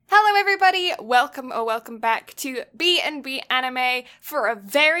everybody, welcome back to B&B Anime for a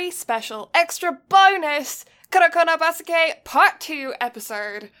very special extra bonus Kuroko no Basuke Part 2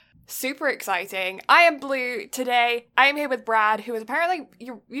 episode. Super exciting. I am Blue today. I am here with Brad, who is apparently,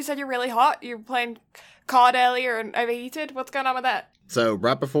 you said you're really hot. You were playing COD earlier and overheated. What's going on with that? So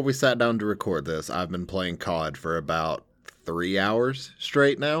right before we sat down to record this, I've been playing COD for about 3 hours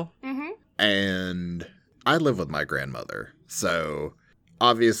straight now. Mm-hmm. And I live with my grandmother. So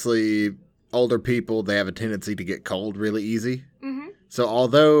obviously older people, they have a tendency to get cold really easy. Mm-hmm. So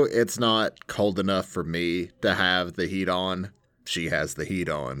although it's not cold enough for me to have the heat on, she has the heat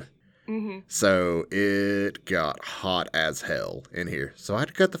on. Mm-hmm. So it got hot as hell in here. So I had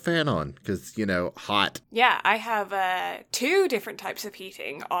to cut the fan on because, hot. Yeah, I have 2 different types of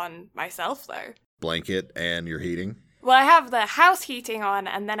heating on myself, though. Blanket and your heating. Well, I have the house heating on,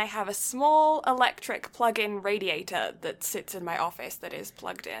 and then I have a small electric plug-in radiator that sits in my office that is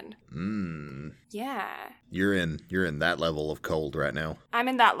plugged in. Yeah. You're in that level of cold right now. I'm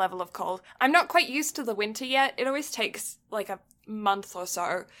in that level of cold. I'm not quite used to the winter yet. It always takes like a month or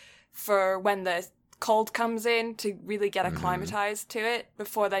so for when the cold comes in to really get acclimatized to it.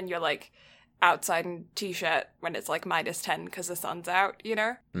 Before then, you're like outside in t-shirt when it's like -10 because the sun's out,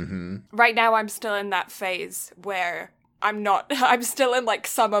 Mm-hmm. Right now I'm still in that phase where I'm still in like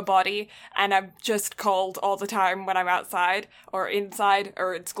summer body and I'm just cold all the time when I'm outside or inside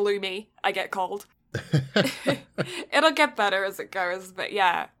or it's gloomy. I get cold. It'll get better as it goes, but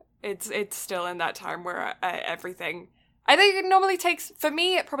yeah, it's still in that time where everything, I think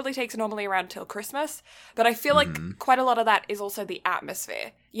it probably takes normally around till Christmas, but I feel like quite a lot of that is also the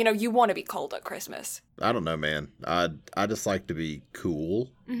atmosphere. You want to be cold at Christmas. I don't know, man. I just like to be cool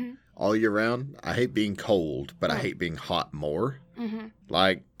all year round. I hate being cold, but I hate being hot more. Mm-hmm.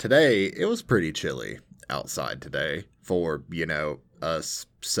 Like today, it was pretty chilly outside today for, us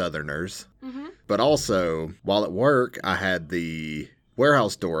Southerners. Mm-hmm. But also, while at work, I had the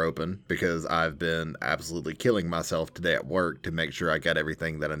warehouse door open because I've been absolutely killing myself today at work to make sure I got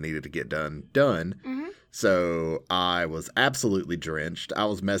everything that I needed to get done. Mm-hmm. So I was absolutely drenched. I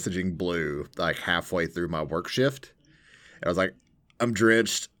was messaging Blue like halfway through my work shift. I was like, I'm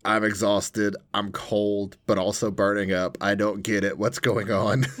drenched, I'm exhausted, I'm cold, but also burning up. I don't get it. What's going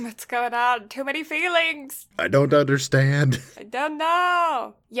on? What's going on? Too many feelings. I don't understand. I don't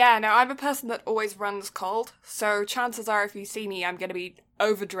know. Yeah, no, I'm a person that always runs cold, so chances are if you see me, I'm going to be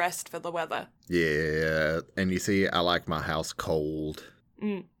overdressed for the weather. Yeah, and you see, I like my house cold.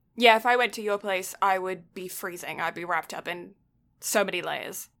 Yeah, if I went to your place, I would be freezing. I'd be wrapped up in so many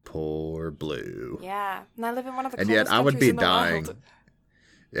layers. Poor Blue. Yeah, and I live in one of the and coldest yet I would countries be in the dying. world.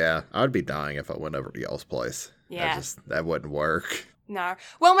 Yeah, I would be dying if I went over to y'all's place. Yeah. That wouldn't work. No.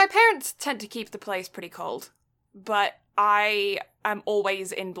 Well, my parents tend to keep the place pretty cold, but I am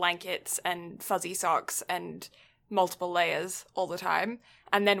always in blankets and fuzzy socks and multiple layers all the time.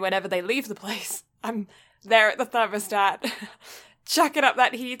 And then whenever they leave the place, I'm there at the thermostat, chucking up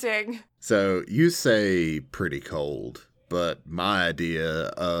that heating. So you say pretty cold, but my idea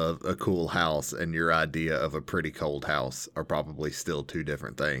of a cool house and your idea of a pretty cold house are probably still 2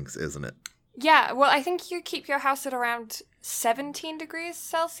 different things, isn't it? Yeah, well, I think you keep your house at around 17 degrees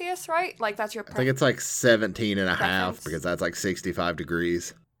Celsius, right? Like, that's your I think it's like 17 and a half preference. because that's like 65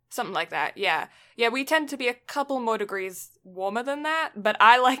 degrees. Something like that, yeah. Yeah, we tend to be a couple more degrees warmer than that, but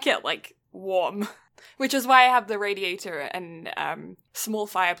I like it, like, warm. Which is why I have the radiator and small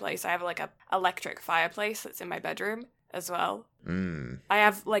fireplace. I have, like, a electric fireplace that's in my bedroom as well. I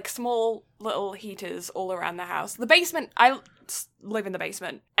have, like, small little heaters all around the house. The basement, I live in the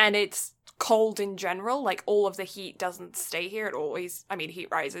basement, and it's cold in general. Like, all of the heat doesn't stay here. It always, heat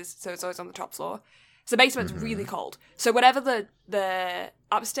rises, so it's always on the top floor. So the basement's really cold. So whatever the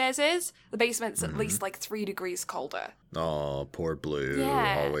upstairs is, the basement's at least, like, 3 degrees colder. Oh, poor Blue.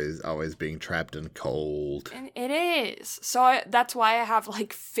 Yeah. Always being trapped in cold. And it is. So that's why I have,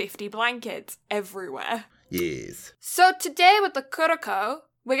 like, 50 blankets everywhere. Yes. So today with the Kuroko,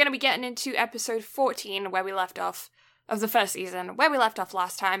 we're going to be getting into episode 14, where we left off, of the first season, where we left off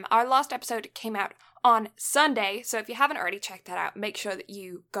last time. Our last episode came out on Sunday, so if you haven't already checked that out, make sure that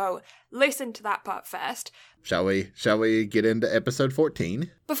you go listen to that part first. Shall we get into episode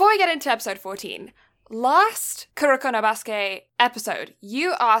 14? Before we get into episode 14, last Kuroko no Basuke episode,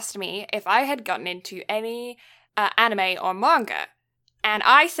 you asked me if I had gotten into any anime or manga, and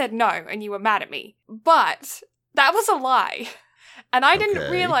I said no, and you were mad at me. But that was a lie. And I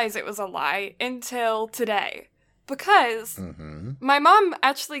didn't realize it was a lie until today. Because my mom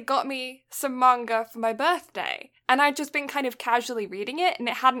actually got me some manga for my birthday. And I'd just been kind of casually reading it, and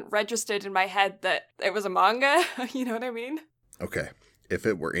it hadn't registered in my head that it was a manga. You know what I mean? Okay. if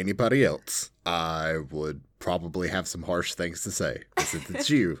it were anybody else, I would probably have some harsh things to say. But since it's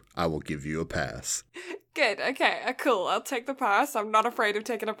you, I will give you a pass. Good, okay, cool. I'll take the pass. I'm not afraid of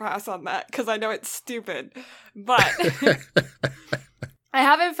taking a pass on that, because I know it's stupid. But I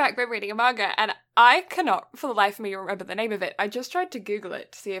have, in fact, been reading a manga, and I cannot, for the life of me, remember the name of it. I just tried to Google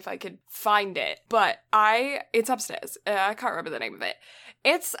it to see if I could find it, but it's upstairs. I can't remember the name of it.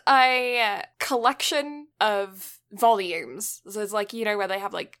 It's a collection of volumes. So it's like, where they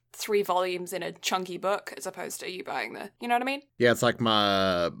have like 3 volumes in a chunky book, as opposed to you buying you know what I mean? Yeah, it's like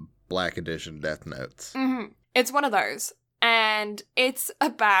my Black Edition Death Notes. Mm-hmm. It's one of those, and it's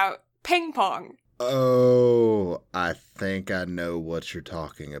about ping pong. Oh, I think I know what you're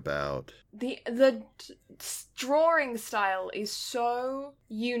talking about. The drawing style is so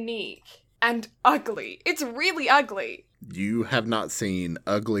unique and ugly. It's really ugly. You have not seen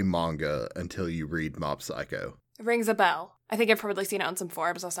ugly manga until you read Mob Psycho. It rings a bell. I think I've probably seen it on some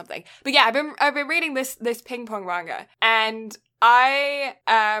forums or something. But yeah, I've been reading this ping pong manga, and I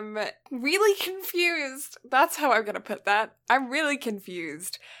am really confused. That's how I'm gonna put that. I'm really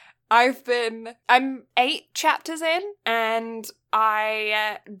confused. I'm 8 chapters in, and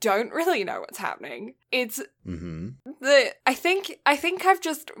I don't really know what's happening. It's I think I've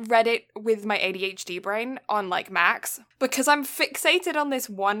just read it with my ADHD brain on like max, because I'm fixated on this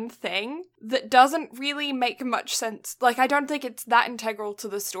one thing that doesn't really make much sense. Like, I don't think it's that integral to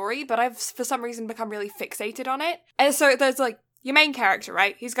the story, but I've for some reason become really fixated on it. And so there's like your main character,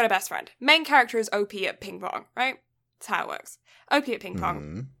 right? He's got a best friend. Main character is OP at ping pong, right? That's how it works. OP at ping pong.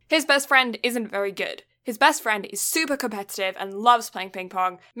 Mm-hmm. His best friend isn't very good. His best friend is super competitive and loves playing ping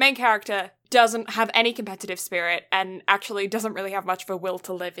pong. Main character doesn't have any competitive spirit and actually doesn't really have much of a will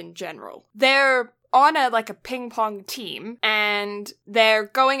to live in general. They're on a ping pong team, and they're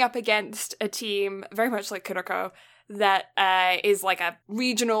going up against a team very much like Kuroko that is like a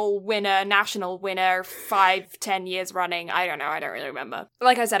regional winner, national winner, 5-10 years running. I don't know, I don't really remember.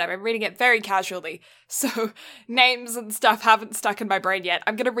 Like I said, I've been reading it very casually, so names and stuff haven't stuck in my brain yet.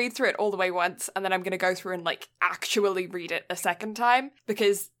 I'm gonna read through it all the way once, and then I'm gonna go through and actually read it a second time,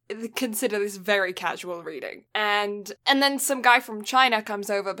 because consider this very casual reading. And then some guy from China comes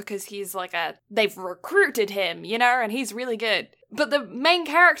over because he's they've recruited him, and he's really good. But the main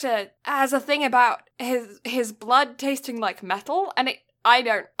character has a thing about his blood tasting like metal, and I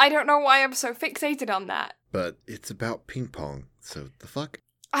don't know why I'm so fixated on that. But it's about ping pong, so the fuck?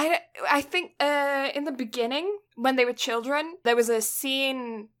 I think in the beginning, when they were children, there was a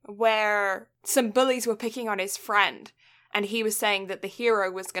scene where some bullies were picking on his friend, and he was saying that the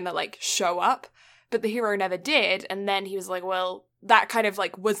hero was gonna show up, but the hero never did, and then he was like, well, that kind of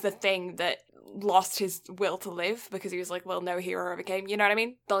was the thing that lost his will to live, because he was like, well, no hero ever came, you know what I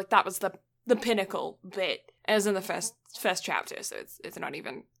mean? That was the pinnacle bit. It was in the first chapter, so it's not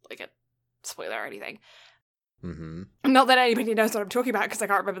even a spoiler or anything. Mm-hmm. Not that anybody knows what I'm talking about, because I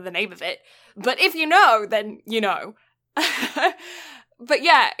can't remember the name of it. But if you know, then you know. But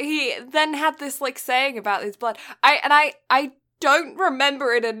yeah, he then had this saying about his blood. I don't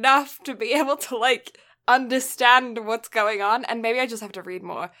remember it enough to be able to understand what's going on, and maybe I just have to read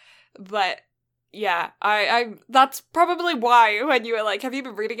more. But yeah, I that's probably why when you were like, have you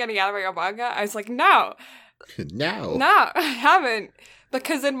been reading any anime or manga? I was like, no. No, I haven't.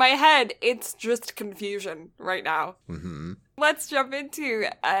 Because in my head, it's just confusion right now. Mm-hmm. Let's jump into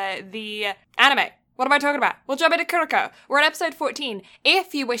the anime. What am I talking about? We'll jump into Kuroko. We're at episode 14.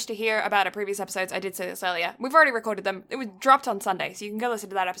 If you wish to hear about our previous episodes, I did say this earlier, we've already recorded them. It was dropped on Sunday, so you can go listen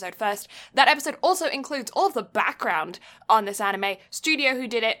to that episode first. That episode also includes all of the background on this anime, studio who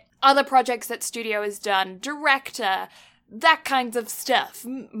did it, other projects that studio has done, director, that kinds of stuff,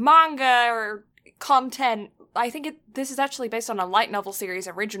 manga or content. I think this is actually based on a light novel series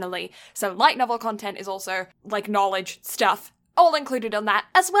originally, so light novel content is also knowledge stuff, all included on that,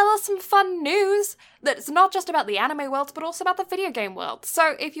 as well as some fun news that's not just about the anime world, but also about the video game world.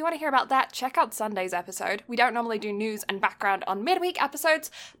 So if you want to hear about that, check out Sunday's episode. We don't normally do news and background on midweek episodes,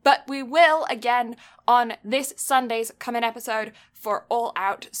 but we will again on this Sunday's coming episode for All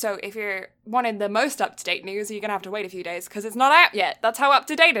Out. So if you're wanting the most up-to-date news, you're going to have to wait a few days because it's not out yet. That's how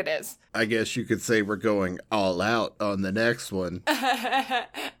up-to-date it is. I guess you could say we're going all out on the next one.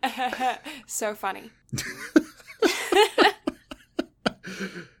 So funny.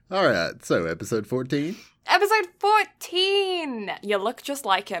 All right, so episode 14. Episode 14! You look just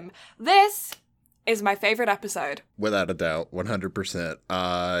like him. This is my favorite episode. Without a doubt, 100%.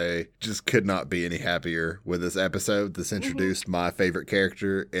 I just could not be any happier with this episode. This introduced my favorite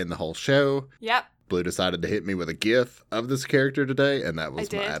character in the whole show. Yep. Blue decided to hit me with a gif of this character today, and that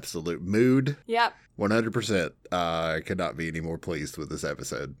was my absolute mood. Yep. 100%. I could not be any more pleased with this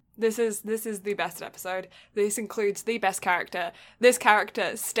episode. This is the best episode. This includes the best character. This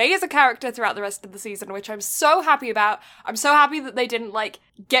character stays a character throughout the rest of the season, which I'm so happy about. I'm so happy that they didn't,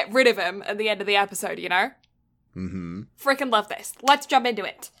 get rid of him at the end of the episode, you know? Mm-hmm. Freaking love this. Let's jump into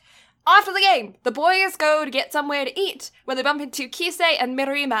it. After the game, the boys go to get somewhere to eat when they bump into Kisei and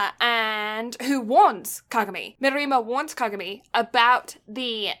Mirima, and who warns Kagami. Mirima warns Kagami about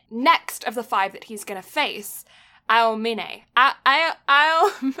the next of the 5 that he's going to face, Aomine.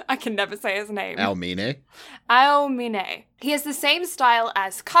 I can never say his name. Aomine. He has the same style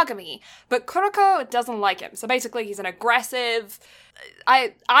as Kagami, but Kuroko doesn't like him. So basically he's an aggressive...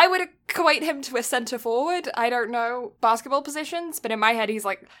 I would equate him to a center forward. I don't know basketball positions, but in my head he's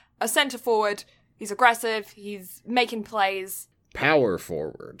like a center forward. He's aggressive. He's making plays. Power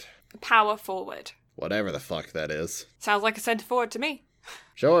forward. Power forward. Whatever the fuck that is. Sounds like a center forward to me.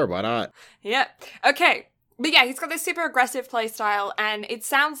 Sure, why not? Yep. Okay. But yeah, he's got this super aggressive play style, and it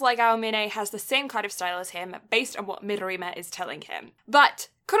sounds like Aomine has the same kind of style as him, based on what Midorima is telling him. But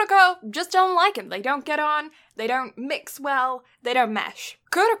Kuroko just don't like him. They don't get on, they don't mix well, they don't mesh.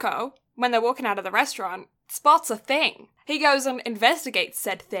 Kuroko, when they're walking out of the restaurant, spots a thing. He goes and investigates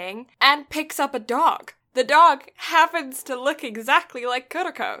said thing, and picks up a dog. The dog happens to look exactly like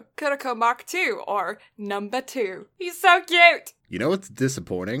Kuroko. Kuroko Mark II, or number 2. He's so cute! You know what's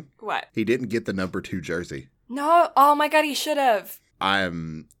disappointing? What? He didn't get the number 2 jersey. No, oh my god, he should have.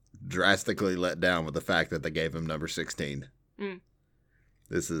 I'm drastically let down with the fact that they gave him number 16.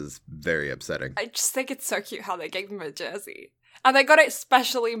 This is very upsetting. I just think it's so cute how they gave him a jersey. And they got it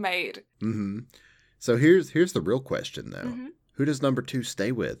specially made. Mm-hmm. So here's the real question, though. Mm-hmm. Who does number 2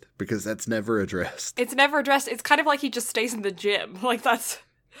 stay with? Because that's never addressed. It's never addressed. It's kind of like he just stays in the gym. Like, that's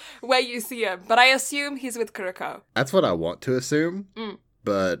where you see him. But I assume he's with Kuroko. That's what I want to assume.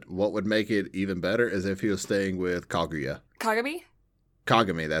 But what would make it even better is if he was staying with Kaguya. Kagami?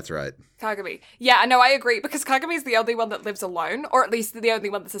 Kagami, that's right. Kagami. Yeah, no, I agree, because Kagami's the only one that lives alone, or at least the only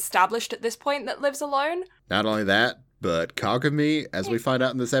one that's established at this point that lives alone. Not only that, but Kagami, as we find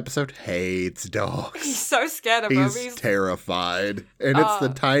out in this episode, hates dogs. He's so scared of them. He's terrified. And it's the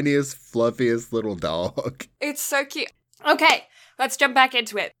tiniest, fluffiest little dog. It's so cute. Okay, let's jump back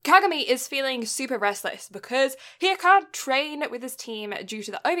into it. Kagami is feeling super restless because he can't train with his team due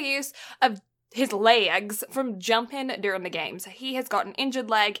to the overuse of his legs from jumping during the game. So he has got an injured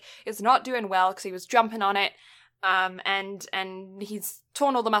leg, is not doing well because he was jumping on it, and he's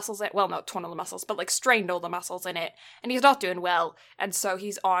torn all the muscles well, not torn all the muscles, but strained all the muscles in it, and he's not doing well, and so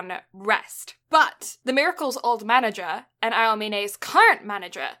he's on rest. But the Miracle's old manager and Aomine's current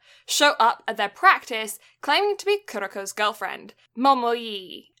manager show up at their practice claiming to be Kuroko's girlfriend,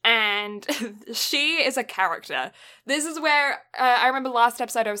 Momoi, and she is a character. This is where, I remember last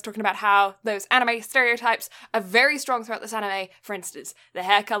episode I was talking about how those anime stereotypes are very strong throughout this anime. For instance, the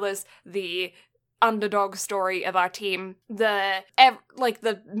hair colors, the underdog story of our team, the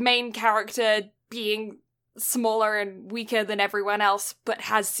main character being smaller and weaker than everyone else but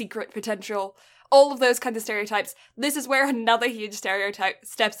has secret potential, all of those kinds of stereotypes. This is where another huge stereotype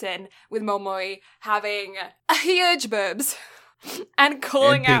steps in, with Momoi having huge boobs and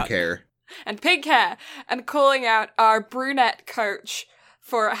calling out pink hair and calling out our brunette coach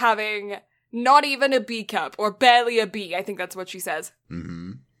for having not even a B cup, or barely a B, I think that's what she says.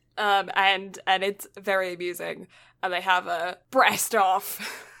 Mm-hmm. And it's very amusing. And they have a breast off.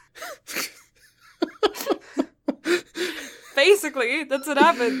 Basically, that's what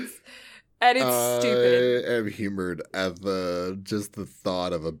happens. And it's stupid. I am humored at the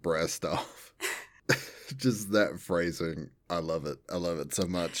thought of a breast off. Just that phrasing. I love it. I love it so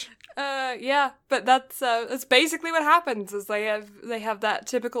much. Yeah, but that's basically what happens, is they have that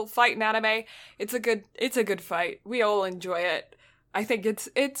typical fight in anime. It's a good fight. We all enjoy it. I think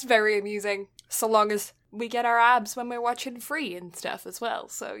it's very amusing, so long as we get our abs when we're watching Free and stuff as well,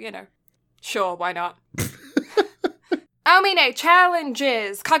 so, sure, why not? Aomine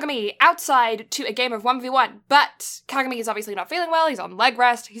challenges Kagami outside to a game of 1v1, but Kagami is obviously not feeling well, he's on leg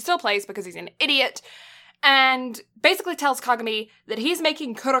rest, he still plays because he's an idiot, and basically tells Kagami that he's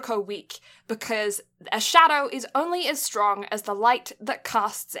making Kuroko weak because a shadow is only as strong as the light that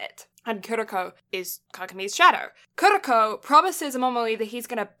casts it. And Kuroko is Kagami's shadow. Kuroko promises Momoi that he's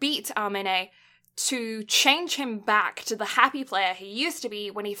going to beat Aomine to change him back to the happy player he used to be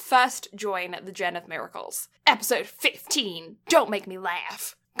when he first joined the Gen of Miracles. Episode 15, Don't Make Me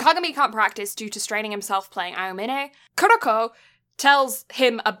Laugh. Kagami can't practice due to straining himself playing Aomine. Kuroko tells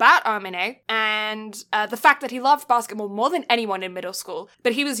him about Aomine and the fact that he loved basketball more than anyone in middle school,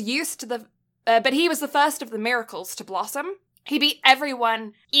 but he was used to the But he was the first of the miracles to blossom. He beat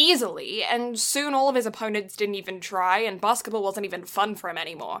everyone easily, and soon all of his opponents didn't even try, and basketball wasn't even fun for him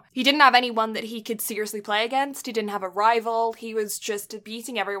anymore. He didn't have anyone that he could seriously play against, he didn't have a rival, he was just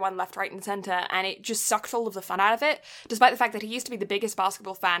beating everyone left, right, and center, and it just sucked all of the fun out of it, despite the fact that he used to be the biggest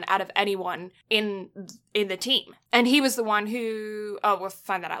basketball fan out of anyone in the team. And he was the one who... Oh, we'll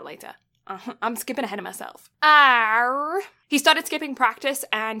find that out later. I'm skipping ahead of myself. He started skipping practice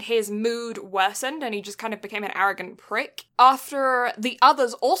and his mood worsened and he just kind of became an arrogant prick. After the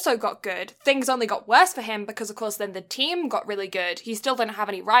others also got good, things only got worse for him because, of course, then the team got really good. He still didn't have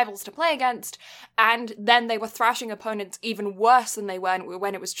any rivals to play against, and then they were thrashing opponents even worse than they were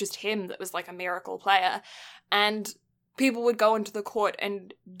when it was just him that was like a miracle player. And people would go into the court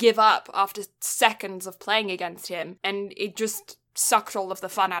and give up after seconds of playing against him, and it just sucked all of the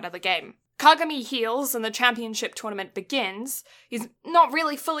fun out of the game. Kagami heals and the championship tournament begins. He's not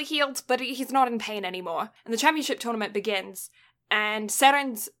really fully healed, but he's not in pain anymore. And the championship tournament begins, and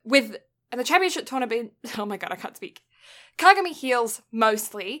Seren's with... And the championship tournament... Oh my god, I can't speak. Kagami heals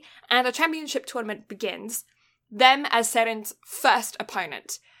mostly, and the championship tournament begins, them as Seren's first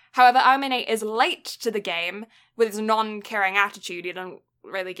opponent. However, Aomine is late to the game with his non-caring attitude. He doesn't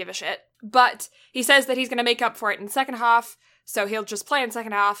really give a shit. But he says that he's going to make up for it in the second half, so he'll just play in the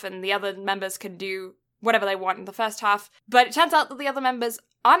second half and the other members can do whatever they want in the first half. But it turns out that the other members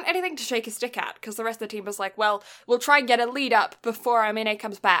aren't anything to shake a stick at, because the rest of the team was like, well, we'll try and get a lead up before Aomine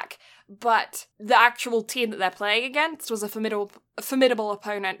comes back. But the actual team that they're playing against was a formidable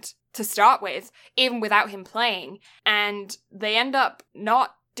opponent to start with, even without him playing. And they end up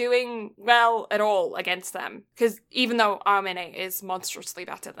not doing well at all against them, because even though Aomine is monstrously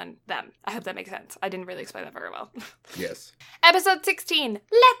better than them. I hope that makes sense. I didn't really explain that very well. Yes. Episode 16,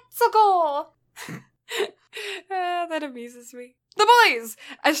 Let's Go! That amuses me. The boys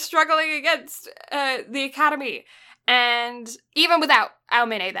are struggling against the academy, and even without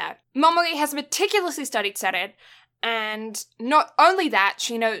Aomine there, Momori has meticulously studied Seren. And not only that,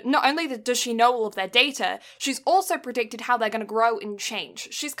 does she know all of their data, she's also predicted how they're going to grow and change.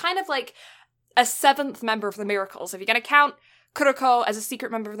 She's kind of like a seventh member of the Miracles. If you're going to count Kuroko as a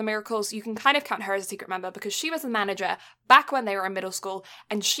secret member of the Miracles, you can kind of count her as a secret member because she was the manager back when they were in middle school,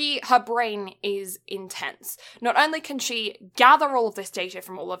 and her brain is intense. Not only can she gather all of this data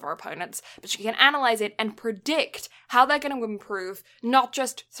from all of her opponents, but she can analyze it and predict how they're going to improve, not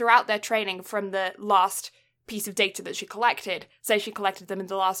just throughout their training from the last piece of data that she collected. Say she collected them in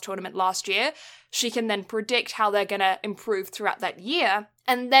the last tournament last year, she can then predict how they're going to improve throughout that year,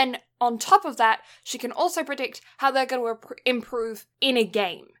 and then on top of that, she can also predict how they're going to improve in a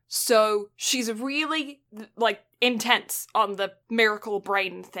game. So she's really, intense on the miracle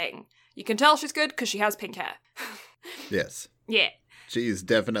brain thing. You can tell she's good because she has pink hair. Yes. Yeah. She's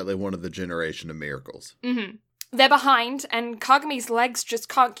definitely one of the generation of miracles. Mm-hmm. They're behind, and Kagami's legs just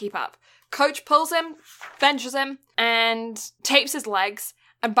can't keep up. Coach pulls him, benches him, and tapes his legs,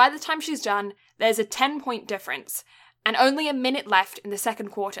 and by the time she's done, there's a 10-point difference, and only a minute left in the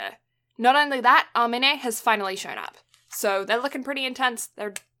second quarter. Not only that, Aomine has finally shown up. So they're looking pretty intense,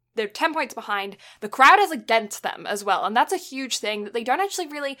 they're 10 points behind, the crowd is against them as well, and that's a huge thing that they don't actually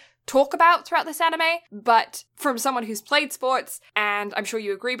really talk about throughout this anime, but from someone who's played sports, and I'm sure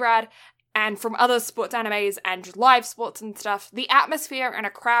you agree, Brad, and from other sports animes and live sports and stuff, the atmosphere and a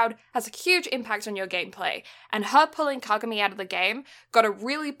crowd has a huge impact on your gameplay. And her pulling Kagami out of the game got a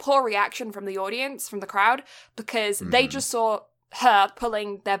really poor reaction from the audience, from the crowd, because they just saw her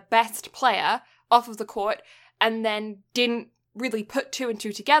pulling their best player off of the court and then didn't really put two and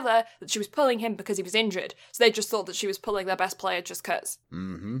two together that she was pulling him because he was injured. So they just thought that she was pulling their best player just cause.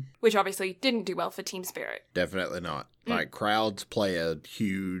 Mm-hmm. Which obviously didn't do well for team spirit. Definitely not. Crowds play a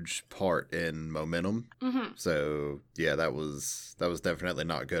huge part in momentum. Mm-hmm. So, yeah, that was definitely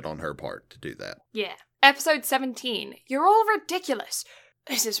not good on her part to do that. Yeah. Episode 17. You're all ridiculous.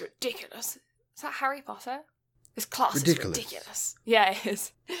 This is ridiculous. Is that Harry Potter? This class is ridiculous. Yeah, it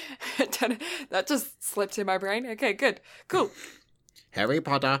is. That just slipped in my brain. Okay, good. Cool. Harry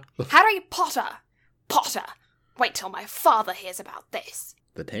Potter. Harry Potter. Potter. Wait till my father hears about this.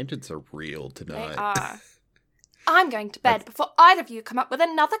 The tangents are real tonight. They are. I'm going to bed before either of you come up with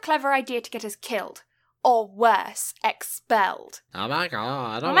another clever idea to get us killed. Or worse, expelled. Oh my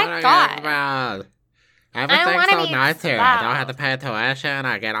god. Oh my god. Expelled. Everything's so nice here. I don't have to pay tuition.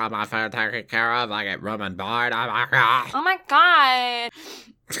 I get all my food taken care of. I get room and board. Oh my god. Oh my god.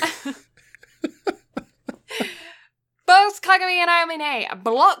 Both Kagami and Aomine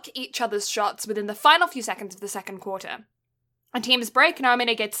block each other's shots within the final few seconds of the second quarter. A team's break and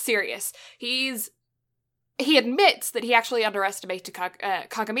Aomine gets serious. He admits that he actually underestimated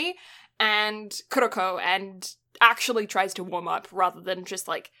Kagami, and Kuroko and actually tries to warm up rather than just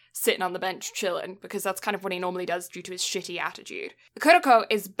like sitting on the bench chilling, because that's kind of what he normally does due to his shitty attitude. Kuroko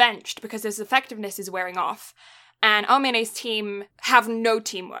is benched because his effectiveness is wearing off, and Aomene's team have no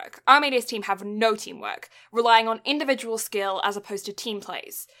teamwork. Aomene's team have no teamwork, relying on individual skill as opposed to team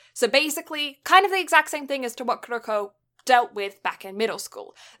plays. So basically, kind of the exact same thing as to what Kuroko dealt with back in middle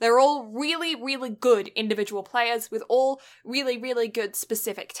school. They're all really, really good individual players with all really, really good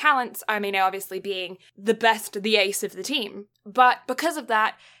specific talents. Aomene obviously being the best, the ace of the team. But because of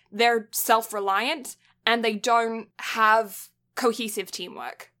that, they're self-reliant and they don't have cohesive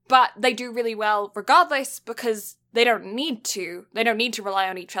teamwork. But they do really well regardless because they don't need to. They don't need to rely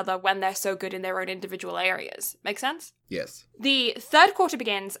on each other when they're so good in their own individual areas. Make sense? Yes. The third quarter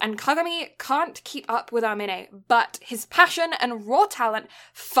begins, and Kagami can't keep up with Aomene, but his passion and raw talent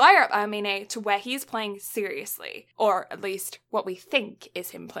fire up Aomene to where he's playing seriously. Or at least what we think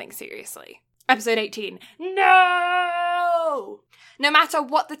is him playing seriously. Episode 18. No! No matter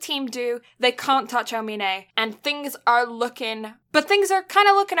what the team do, they can't touch Aomene, and things are kind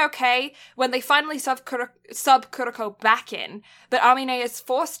of looking okay when they finally sub Kuroko back in, but Aomene is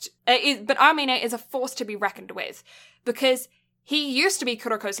a force to be reckoned with, because he used to be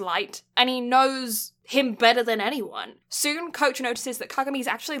Kuroko's light, and he knows him better than anyone. Soon, Coach notices that Kagami's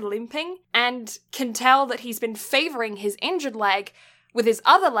actually limping, and can tell that he's been favoring his injured leg with his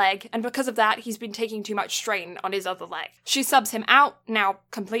other leg, and because of that, he's been taking too much strain on his other leg. She subs him out, now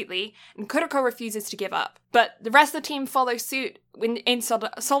completely, and Kuroko refuses to give up. But the rest of the team follow suit in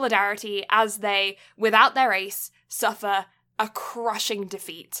solidarity as they, without their ace, suffer a crushing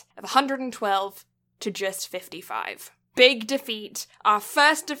defeat of 112 to just 55. Big defeat. Our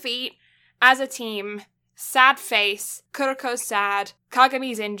first defeat as a team. Sad face. Kuroko's sad.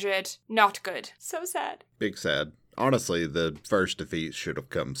 Kagami's injured. Not good. So sad. Big sad. Honestly, the first defeat should have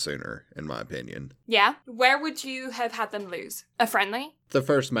come sooner, in my opinion. Yeah? Where would you have had them lose? A friendly? The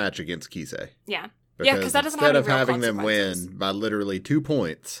first match against Kisei. Yeah. Because that doesn't have any real instead of having them consequences. win by literally 2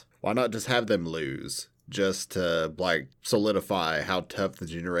 points, why not just have them lose? Just to, solidify how tough the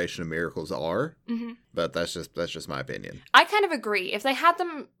Generation of Miracles are. Mm-hmm. But that's just my opinion. I kind of agree. If they had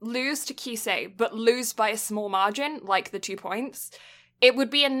them lose to Kisei, but lose by a small margin, like the 2 points, it would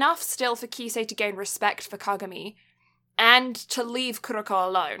be enough still for Kisei to gain respect for Kagami, and to leave Kuroko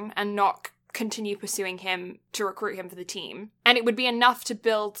alone, and not continue pursuing him to recruit him for the team. And it would be enough to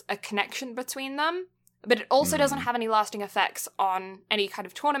build a connection between them, but it also doesn't have any lasting effects on any kind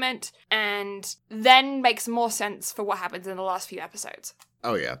of tournament, and then makes more sense for what happens in the last few episodes.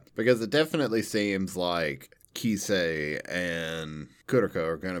 Oh yeah, because it definitely seems like Kisei and Kuroko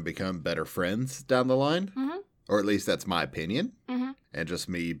are going to become better friends down the line. Mm-hmm. Or at least that's my opinion. Mm-hmm. And just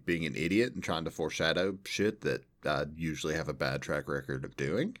me being an idiot and trying to foreshadow shit that I usually have a bad track record of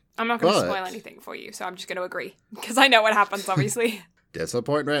doing. I'm not going to spoil anything for you, so I'm just going to agree. Because I know what happens, obviously.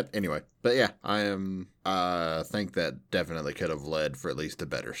 Disappointment. Anyway, but yeah, I think that definitely could have led for at least a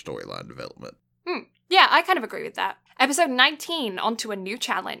better storyline development. Yeah, I kind of agree with that. Episode 19, onto a new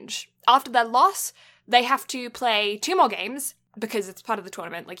challenge. After their loss, they have to play 2 more games, because it's part of the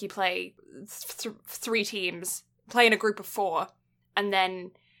tournament. Like, you play 3 teams, play in a group of 4, and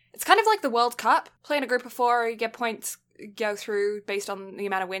then it's kind of like the World Cup. Play in a group of 4, you get points, go through based on the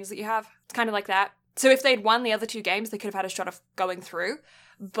amount of wins that you have. It's kind of like that. So if they'd won the other 2 games, they could have had a shot of going through.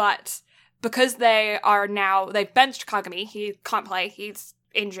 But because they've benched Kagami, he can't play, he's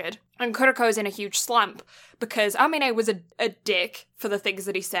injured. And Kuroko's in a huge slump because Aomene was a dick for the things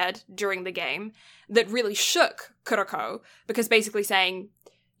that he said during the game that really shook Kuroko, because basically saying,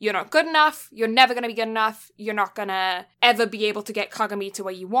 you're not good enough, you're never going to be good enough, you're not going to ever be able to get Kagami to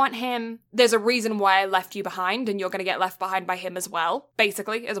where you want him, there's a reason why I left you behind, and you're going to get left behind by him as well,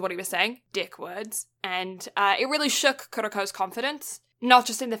 basically, is what he was saying. Dick words. And it really shook Kuroko's confidence. Not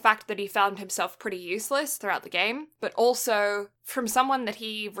just in the fact that he found himself pretty useless throughout the game, but also from someone that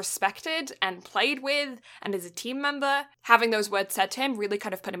he respected and played with and as a team member, having those words said to him really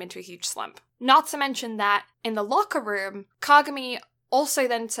kind of put him into a huge slump. Not to mention that in the locker room, Kagami also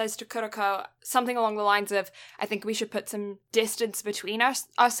then says to Kuroko something along the lines of, I think we should put some distance between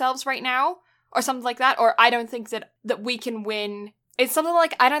ourselves right now, or something like that, or I don't think that we can win. It's something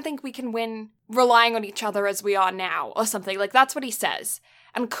like, I don't think we can win relying on each other as we are now, or something. Like, that's what he says.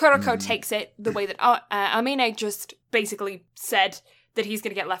 And Kuroko takes it the way that Aomene just basically said that he's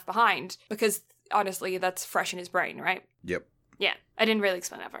going to get left behind, because, honestly, that's fresh in his brain, right? Yep. Yeah, I didn't really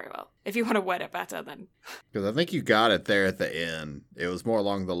explain that very well. If you want to word it better, then... Because I think you got it there at the end. It was more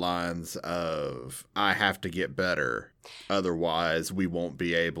along the lines of, I have to get better, otherwise we won't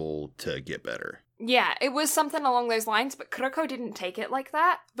be able to get better. Yeah, it was something along those lines, but Kuroko didn't take it like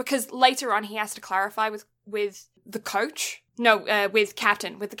that, because later on he has to clarify with the coach. No, with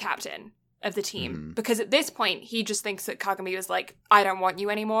the captain of the team. Because at this point, he just thinks that Kagami was like, I don't want you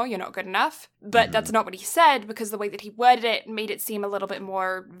anymore, you're not good enough. But that's not what he said, because the way that he worded it made it seem a little bit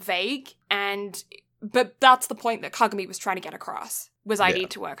more vague. But that's the point that Kagami was trying to get across, was I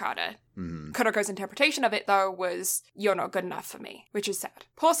need to work harder. Kuroko's interpretation of it, though, was, you're not good enough for me, which is sad.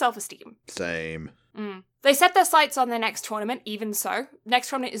 Poor self-esteem. Same. They set their sights on their next tournament, even so. Next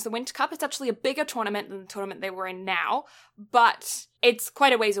tournament is the Winter Cup. It's actually a bigger tournament than the tournament they were in now, but it's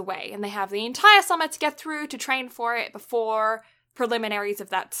quite a ways away, and they have the entire summer to get through to train for it before preliminaries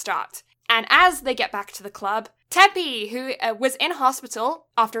of that start. And as they get back to the club, Teppei, who was in hospital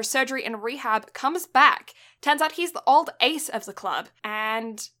after surgery and rehab, comes back. Turns out he's the old ace of the club,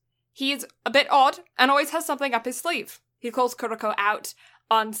 and he's a bit odd and always has something up his sleeve. He calls Kuroko out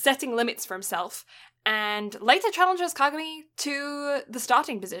on setting limits for himself, and later challenges Kagami to the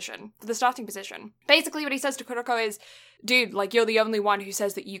starting position. Basically what he says to Kuroko is, dude, like, you're the only one who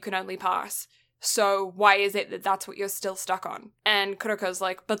says that you can only pass. So why is it that that's what you're still stuck on? And Kuroko's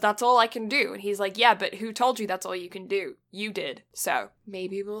like, but that's all I can do. And he's like, yeah, but who told you that's all you can do? You did. So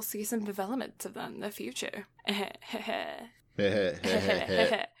maybe we'll see some development of that in the future.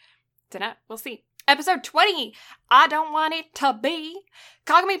 Dunno, we'll see. Episode 20, I Don't Want It To Be.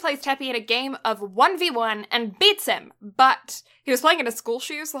 Kagami plays Teppei in a game of 1v1 and beats him, but he was playing in his school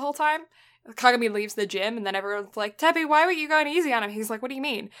shoes the whole time. Kagami leaves the gym, and then everyone's like, Teppei, why were you going easy on him? He's like, what do you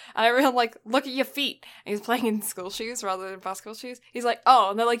mean? And everyone's like, look at your feet. And he's playing in school shoes rather than basketball shoes. He's like,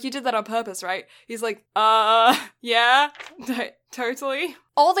 oh, and they're like, you did that on purpose, right? He's like, yeah, totally.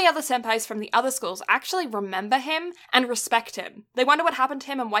 All the other senpais from the other schools actually remember him and respect him. They wonder what happened to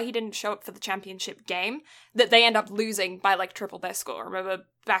him and why he didn't show up for the championship game that they end up losing by, like, triple their score. Remember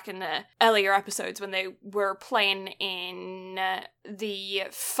back in the earlier episodes when they were playing in the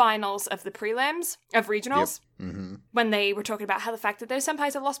finals of the prelims of regionals? Yep. Mm-hmm. When they were talking about how the fact that those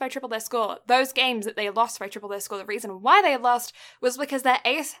senpais have lost by triple their score, those games that they lost by triple their score, the reason why they had lost was because their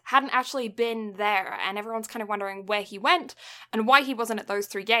ace hadn't actually been there, and everyone's kind of wondering where he went and why he wasn't at those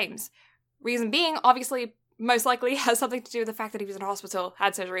 3 games. Reason being, obviously, most likely has something to do with the fact that he was in hospital,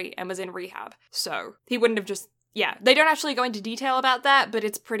 had surgery, and was in rehab. So he wouldn't have just... Yeah, they don't actually go into detail about that, but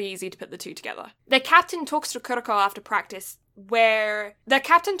it's pretty easy to put the two together. Their captain talks to Kuroko after a practice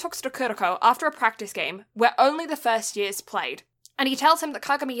game where only the first years played. And he tells him that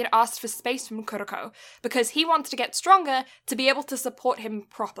Kagami had asked for space from Kuroko because he wants to get stronger to be able to support him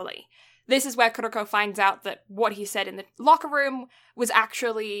properly. This is where Kuroko finds out that what he said in the locker room was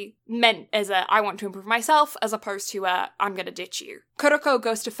actually meant as a, I want to improve myself, as opposed to a, I'm gonna ditch you. Kuroko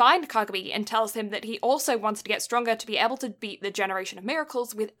goes to find Kagami and tells him that he also wants to get stronger to be able to beat the Generation of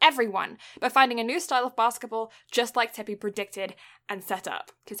Miracles with everyone by finding a new style of basketball, just like Teppei predicted and set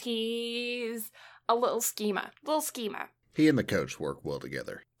up. Because he's a little schemer. He and the coach work well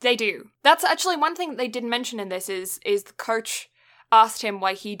together. They do. That's actually one thing that they didn't mention in this is the coach asked him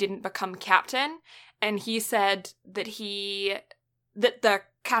why he didn't become captain, and he said that the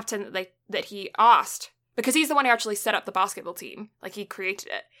captain that he asked, because he's the one who actually set up the basketball team, like he created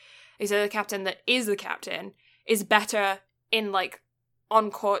it. He said the captain that is the captain is better in like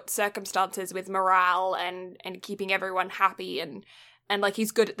on-court circumstances with morale and keeping everyone happy and like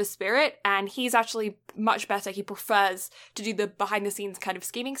he's good at the spirit, and he's actually much better. He prefers to do the behind-the-scenes kind of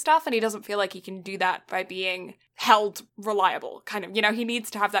scheming stuff, and he doesn't feel like he can do that by being held reliable, kind of. You know, he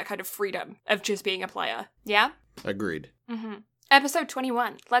needs to have that kind of freedom of just being a player. Yeah? Agreed. Mm-hmm. Episode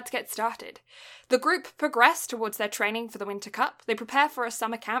 21. Let's get started. The group progress towards their training for the Winter Cup. They prepare for a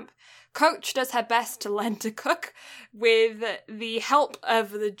summer camp. Coach does her best to learn to cook with the help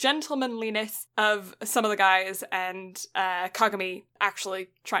of the gentlemanliness of some of the guys and Kagami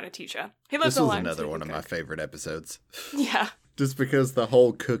actually trying to teach her. This was another one of my favorite episodes. Yeah. Just because the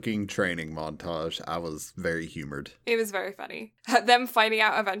whole cooking training montage, I was very humored. It was very funny. Them finding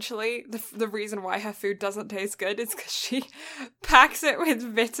out eventually the reason why her food doesn't taste good is because she packs it with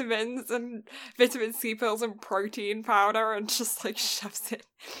vitamins and vitamin C pills and protein powder and just like shoves it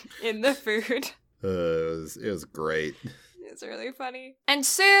in the food. It was great. It's really funny. And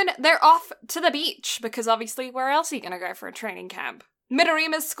soon they're off to the beach because obviously where else are you going to go for a training camp?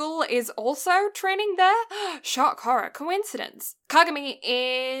 Midorima's school is also training there? Shock, horror, coincidence. Kagami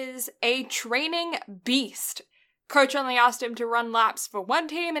is a training beast. Coach only asked him to run laps for 1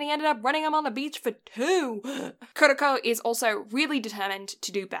 team and he ended up running them on the beach for 2. Kuroko is also really determined to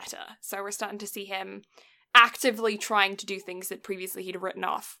do better. So we're starting to see him actively trying to do things that previously he'd written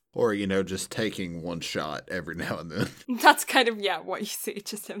off. Or, you know, just taking one shot every now and then. That's kind of, yeah, what you see.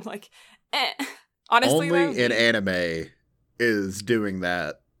 Just him like, eh. Honestly, Only though, in anime is doing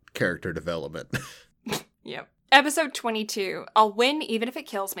that character development. Yep. Episode 22, I'll win even if it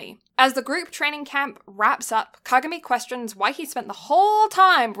kills me. As the group training camp wraps up, Kagami questions why he spent the whole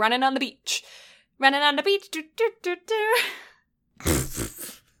time running on the beach. Running on the beach, do do do do.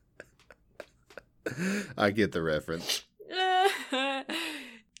 I get the reference. The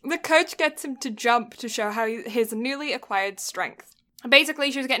coach gets him to jump to show how his newly acquired strength.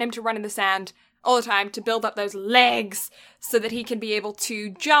 Basically, she was getting him to run in the sand all the time to build up those legs so that he can be able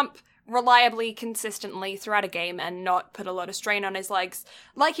to jump reliably, consistently throughout a game and not put a lot of strain on his legs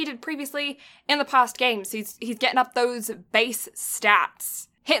like he did previously in the past games. He's getting up those base stats.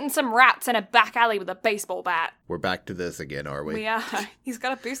 Hitting some rats in a back alley with a baseball bat. We're back to this again, are we? We are. He's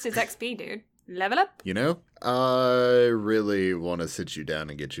got to boost his XP, dude. Level up. You know, I really want to sit you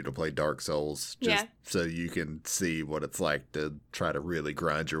down and get you to play Dark Souls just so you can see what it's like to try to really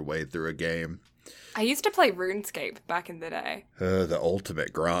grind your way through a game. I used to play RuneScape back in the day. The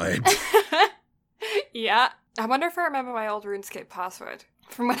ultimate grind. Yeah. I wonder if I remember my old RuneScape password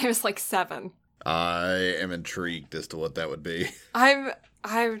from when I was like 7. I am intrigued as to what that would be. I'm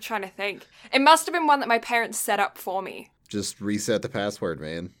trying to think. It must have been one that my parents set up for me. Just reset the password,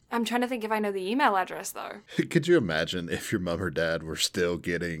 man. I'm trying to think if I know the email address, though. Could you imagine if your mom or dad were still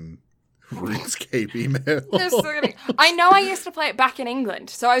getting RuneScape email? I know I used to play it back in England,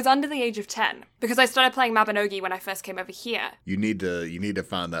 so I was under the age of 10, because I started playing Mabinogi when I first came over here. You need to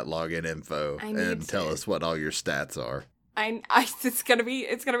find that login info and tell us what all your stats are. It's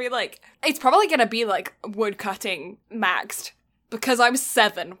probably gonna be like woodcutting maxed, because I'm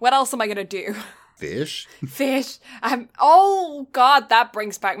 7. What else am I gonna do? Fish? Fish. Oh god, that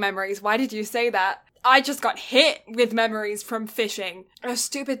brings back memories. Why did you say that? I just got hit with memories from fishing.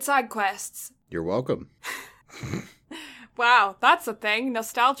 Stupid side quests. You're welcome. Wow, that's a thing.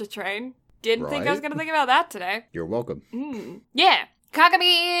 Nostalgia train. Didn't think I was going to think about that today. You're welcome. Yeah.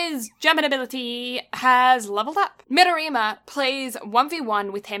 Kagami's jumping ability has leveled up. Midorima plays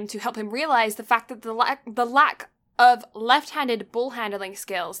 1v1 with him to help him realize the fact that the lack of left-handed ball handling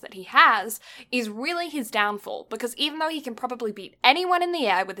skills that he has is really his downfall, because even though he can probably beat anyone in the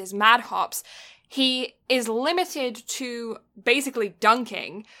air with his mad hops, he is limited to basically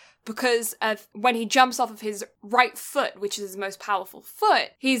dunking, because of when he jumps off of his right foot, which is his most powerful foot,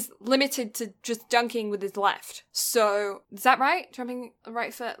 he's limited to just dunking with his left. So, is that right? Jumping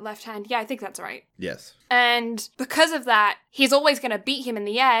right foot, left hand? Yeah, I think that's right. Yes. And because of that, he's always going to beat him in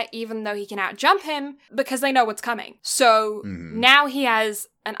the air, even though he can outjump him, because they know what's coming. So now he has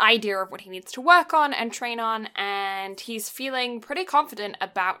an idea of what he needs to work on and train on, and he's feeling pretty confident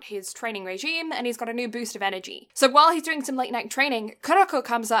about his training regime, and he's got a new boost of energy. So while he's doing some late night training, Kuroko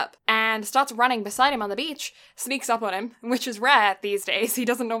comes up and starts running beside him on the beach, sneaks up on him, which is rare these days. He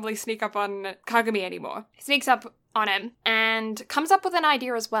doesn't normally sneak up on Kagami anymore. He sneaks up on him and comes up with an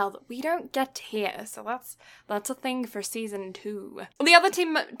idea as well that we don't get to hear, so that's a thing for season 2. The other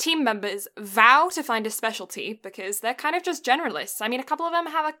team members vow to find a specialty because they're kind of just generalists. I mean, a couple of them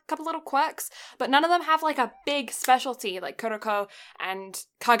have a couple little quirks, but none of them have like a big specialty like Kuroko and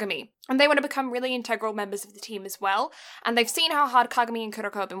Kagami. And they want to become really integral members of the team as well. And they've seen how hard Kagami and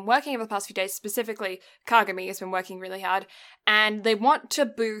Kuroko have been working over the past few days. Specifically, Kagami has been working really hard. And they want to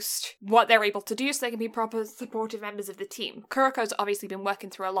boost what they're able to do so they can be proper supportive members of the team. Kuroko's obviously been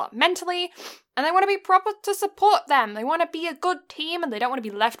working through a lot mentally, and they want to be proper to support them. They want to be a good team, and they don't want to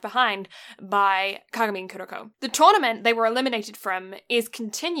be left behind by Kagami and Kuroko. The tournament they were eliminated from is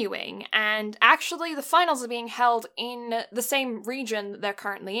continuing, and actually the finals are being held in the same region that they're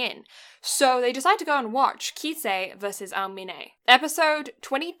currently in. So they decide to go and watch Kisei versus Aomine. Episode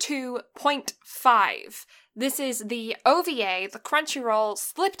 22.5. This is the OVA, the Crunchyroll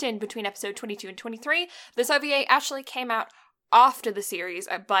slipped in between episode 22 and 23. This OVA actually came out after the series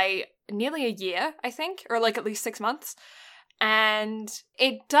by nearly a year, I think, or like at least 6 months. And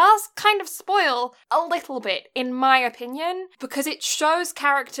it does kind of spoil a little bit, in my opinion, because it shows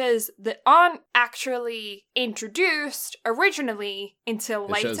characters that aren't actually introduced originally until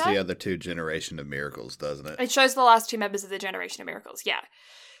later. It shows the other 2 Generation of Miracles, doesn't it? It shows the last 2 members of the Generation of Miracles, yeah.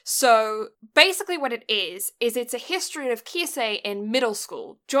 So basically what it is it's a history of Kisei in middle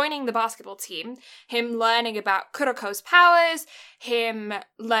school, joining the basketball team, him learning about Kuroko's powers, him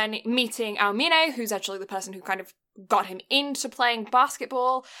meeting Aomine, who's actually the person who kind of got him into playing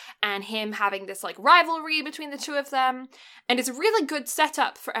basketball, and him having this like rivalry between the 2 of them. And it's a really good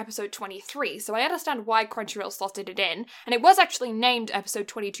setup for episode 23, so I understand why Crunchyroll slotted it in, and it was actually named episode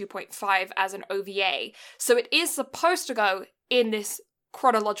 22.5 as an OVA, so it is supposed to go in this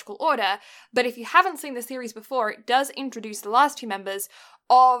chronological order, but if you haven't seen the series before, it does introduce the last two members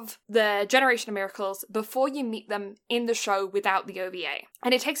of the Generation of Miracles before you meet them in the show without the OVA.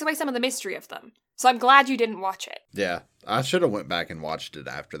 And it takes away some of the mystery of them. So I'm glad you didn't watch it. Yeah, I should have went back and watched it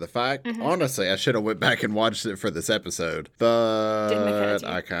after the fact. Honestly, I should have went back and watched it for this episode, but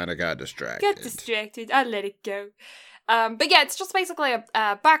I kind of got distracted. I let it go. But yeah, it's just basically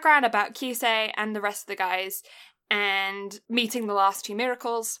a background about Kisei and the rest of the guys, and meeting the last two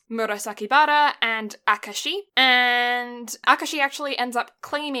miracles, Murasakibara and Akashi. And Akashi actually ends up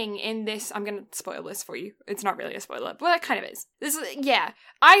claiming in this, I'm going to spoil this for you. It's not really a spoiler, but it kind of is.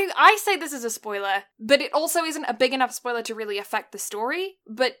 I say this is a spoiler, but it also isn't a big enough spoiler to really affect the story.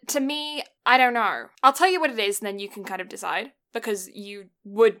 But to me, I don't know. I'll tell you what it is, and then you can kind of decide, because you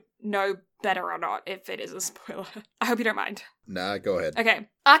would know better or not if it is a spoiler. I hope you don't mind. Nah, go ahead. Okay.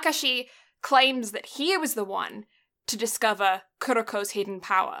 Akashi claims that he was the one to discover Kuroko's hidden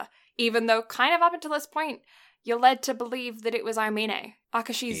power, even though kind of up until this point, you're led to believe that it was Aomine.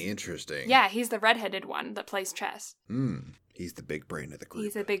 Akashi's... Interesting. Yeah, he's the redheaded one that plays chess. He's the big brain of the group.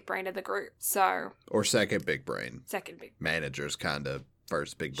 He's the big brain of the group, so... Or second big brain. Second big brain. Manager's kind of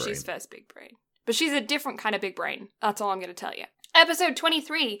first big brain. She's first big brain. But she's a different kind of big brain. That's all I'm going to tell you. Episode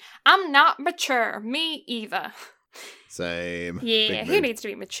 23. I'm not mature. Me either. Same. Yeah, who needs to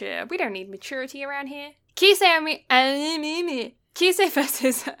be mature? We don't need maturity around here. Kisei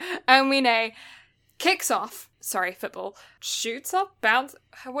versus Aomine kicks off. Sorry, football. Shoots off? Bounce?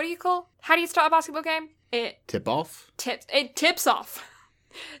 What do you call? How do you start a basketball game? Tip off? It tips off.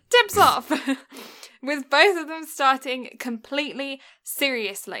 Tips off. With both of them starting completely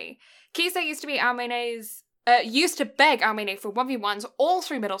seriously. Kisei used to be Aomine's... used to beg Aomine for 1v1s all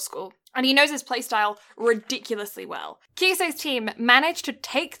through middle school, and he knows his playstyle ridiculously well. Kisei's team managed to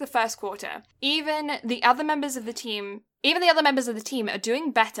take the first quarter. Even the other members of the team are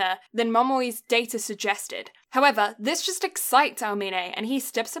doing better than Momoi's data suggested. However, this just excites Aomine, and he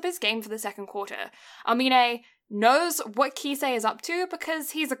steps up his game for the second quarter. Aomine knows what Kisei is up to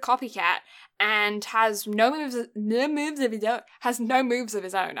because he's a copycat and has no moves of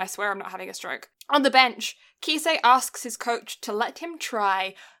his own. I swear I'm not having a stroke. On the bench, Kisei asks his coach to let him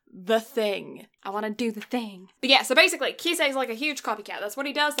try the thing. I want to do the thing. But yeah, so basically, Kisei's like a huge copycat. That's what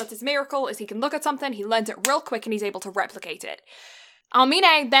he does. That's his miracle, is he can look at something, he learns it real quick, and he's able to replicate it.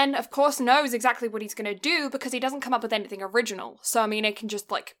 Aomine then, of course, knows exactly what he's going to do because he doesn't come up with anything original. So Aomine can just,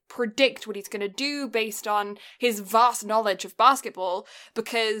 predict what he's going to do based on his vast knowledge of basketball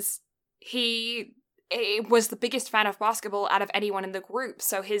because he was the biggest fan of basketball out of anyone in the group.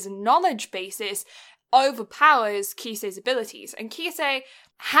 So his knowledge basis overpowers Kisei's abilities. And Kisei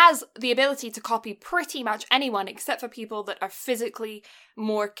has the ability to copy pretty much anyone except for people that are physically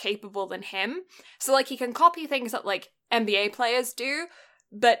more capable than him. So, he can copy things that, NBA players do,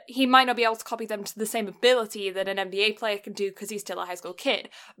 but he might not be able to copy them to the same ability that an NBA player can do because he's still a high school kid.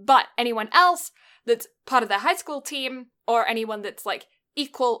 But anyone else that's part of their high school team, or anyone that's,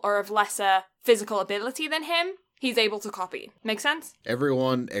 equal or of lesser physical ability than him, he's able to copy. Make sense?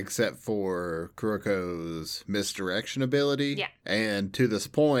 Everyone except for Kuroko's misdirection ability. Yeah. And to this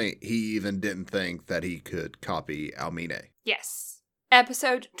point, he even didn't think that he could copy Aomine. Yes.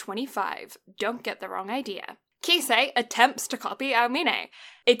 Episode 25. Don't get the wrong idea. Kisei attempts to copy Aomine.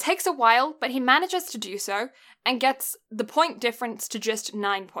 It takes a while, but he manages to do so, and gets the point difference to just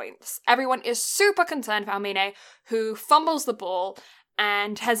 9 points. Everyone is super concerned for Aomine, who fumbles the ball,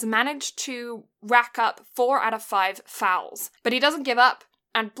 and has managed to rack up 4 out of 5 fouls. But he doesn't give up,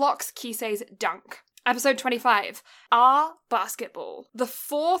 and blocks Kisei's dunk. Episode 25. Our basketball. The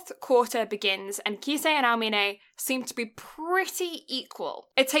fourth quarter begins, and Kisei and Aomine seem to be pretty equal.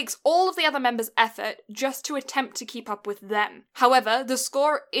 It takes all of the other members' effort just to attempt to keep up with them. However, the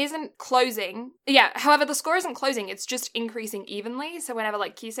score isn't closing. It's just increasing evenly. So whenever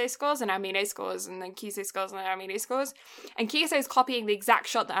Kisei scores and Aomine scores, and then Kisei scores and then Aomine scores, and Kisei's copying the exact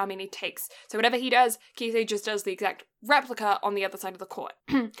shot that Aomine takes. So whatever he does, Kisei just does the exact replica on the other side of the court.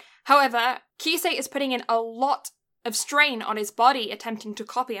 However, Kisei is putting in a lot of strain on his body attempting to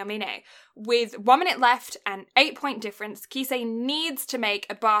copy Aomine. With 1 minute left and 8-point difference, Kisei needs to make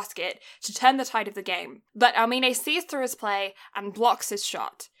a basket to turn the tide of the game. But Aomine sees through his play and blocks his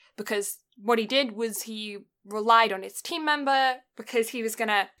shot, because what he did was he relied on his team member because he was going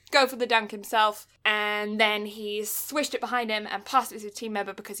to go for the dunk himself, and then he swished it behind him and passed it to his team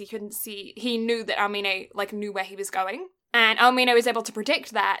member because he knew that Aomine knew where he was going. And Aomine was able to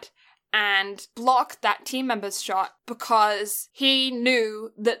predict that and block that team member's shot because he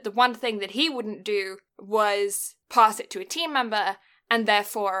knew that the one thing that he wouldn't do was pass it to a team member, and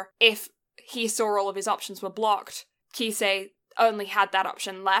therefore, if he saw all of his options were blocked, Kisei only had that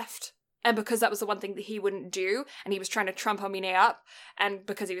option left. And because that was the one thing that he wouldn't do, and he was trying to trump Amine up, and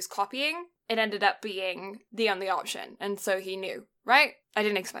because he was copying, it ended up being the only option. And so he knew, right? I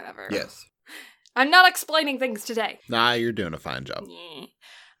didn't explain that very well. Yes. I'm not explaining things today. Nah, you're doing a fine job. Yeah.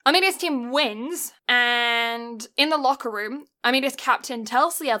 Amine's team wins, and in the locker room, Amine's captain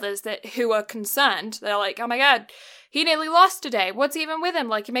tells the others that who are concerned. They're like, oh my god, he nearly lost today. What's even with him?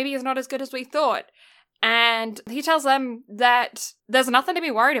 Like, maybe he's not as good as we thought. And he tells them that there's nothing to be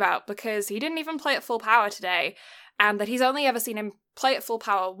worried about because he didn't even play at full power today, and that he's only ever seen him play at full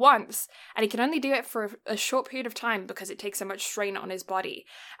power once, and he can only do it for a short period of time because it takes so much strain on his body.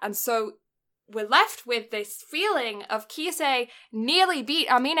 And so we're left with this feeling of Kisei nearly beat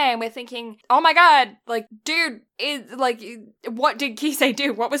Amine, and we're thinking, oh my god, like, dude, what did Kisei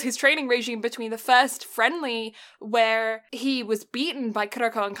do? What was his training regime between the first friendly where he was beaten by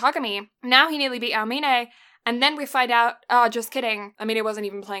Kuroko and Kagami? Now he nearly beat Amine, and then we find out, oh, just kidding, Amine wasn't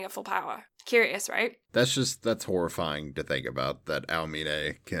even playing at full power. Curious, right? That's horrifying to think about, that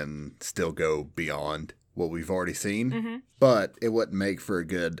Almine can still go beyond what we've already seen. Mm-hmm. But it wouldn't make for a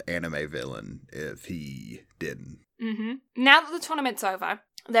good anime villain if he didn't. Mm-hmm. Now that the tournament's over,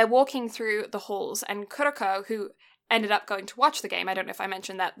 they're walking through the halls, and Kuroko, who ended up going to watch the game, I don't know if I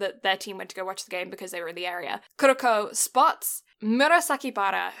mentioned that their team went to go watch the game because they were in the area. Kuroko spots Murasaki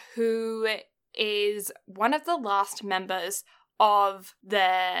Bara, who is one of the last members of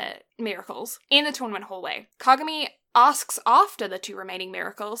the Miracles, in the tournament hallway. Kagami asks after the two remaining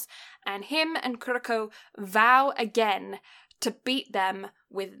Miracles, and him and Kuroko vow again to beat them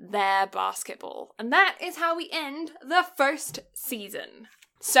with their basketball. And that is how we end the first season.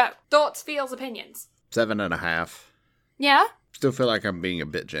 So, thoughts, feels, opinions? 7.5. Yeah? Still feel like I'm being a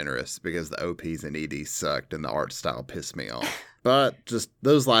bit generous because the OPs and EDs sucked and the art style pissed me off. But just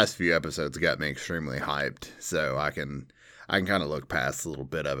those last few episodes got me extremely hyped, so I can kind of look past a little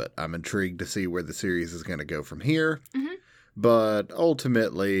bit of it. I'm intrigued to see where the series is going to go from here. Mm-hmm. But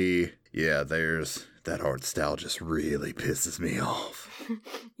ultimately, yeah, that art style just really pisses me off.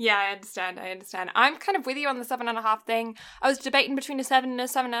 Yeah, I understand. I'm kind of with you on the 7.5 thing. I was debating between a 7 and a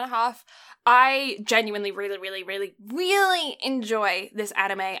 7.5. I genuinely really enjoy this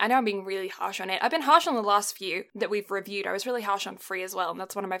anime. I know I'm being really harsh on it. I've been harsh on the last few that we've reviewed. I was really harsh on Free as well, and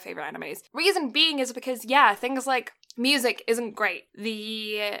that's one of my favorite animes. Reason being is because, yeah, things like music isn't great.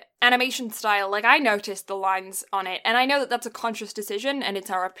 The animation style, like, I noticed the lines on it, and I know that that's a conscious decision, and it's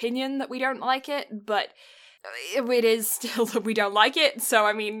our opinion that we don't like it, but it is still that we don't like it, so,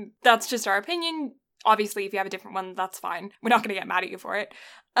 I mean, that's just our opinion. Obviously, if you have a different one, that's fine. We're not going to get mad at you for it.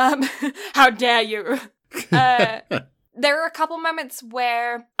 How dare you? There are a couple moments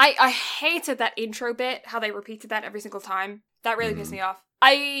where I hated that intro bit, how they repeated that every single time. That really pissed me off.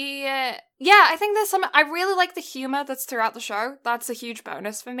 I think there's some, I really like the humor that's throughout the show. That's a huge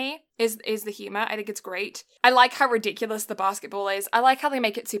bonus for me, is the humor. I think it's great. I like how ridiculous the basketball is. I like how they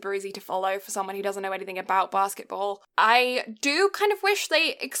make it super easy to follow for someone who doesn't know anything about basketball. I do kind of wish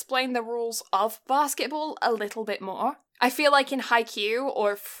they explained the rules of basketball a little bit more. I feel like in Haikyuu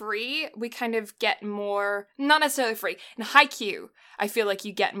or Free, we kind of get more, not necessarily Free, in Haikyuu, I feel like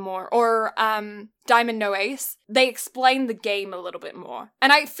you get more, or Diamond No Ace, they explain the game a little bit more.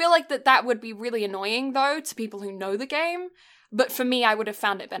 And I feel like that would be really annoying, though, to people who know the game, but for me, I would have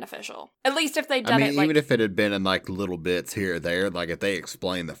found it beneficial. At least if they'd done it like... even if it had been in, like, little bits here or there, like if they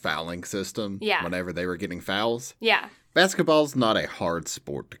explained the fouling system whenever they were getting fouls. Yeah. Basketball's not a hard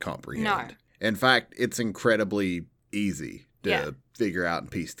sport to comprehend. No. In fact, it's incredibly easy to figure out and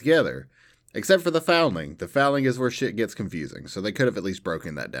piece together, except for the fouling. The fouling is where shit gets confusing, so they could have at least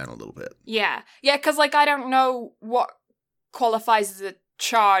broken that down a little bit. Yeah, because, like, I don't know what qualifies as a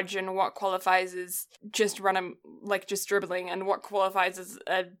charge and what qualifies as just just dribbling, and what qualifies as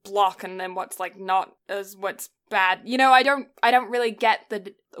a block, and then what's, like, not as what's bad. You know, I don't really get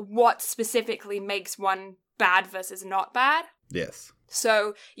what specifically makes one bad versus not bad. Yes.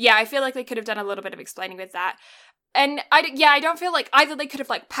 So, yeah, I feel like they could have done a little bit of explaining with that. And I don't feel like either they could have,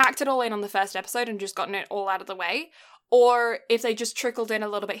 like, packed it all in on the first episode and just gotten it all out of the way, or if they just trickled in a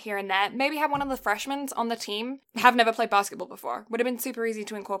little bit here and there, maybe have one of the freshmen on the team have never played basketball before. Would have been super easy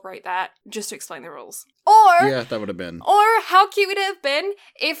to incorporate that just to explain the rules. Or yeah, that would have been. Or how cute would it have been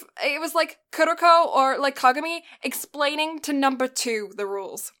if it was like Kuroko or like Kagami explaining to number 2 the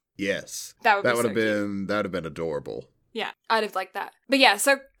rules. Yes. That would have been adorable. Yeah, I'd have liked that. But yeah,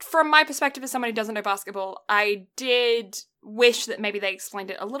 so from my perspective as someone who doesn't know basketball, I did wish that maybe they explained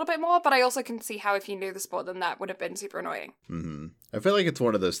it a little bit more, but I also can see how if you knew the sport, then that would have been super annoying. Mm-hmm. I feel like it's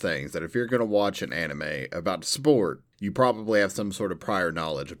one of those things that if you're going to watch an anime about sport, you probably have some sort of prior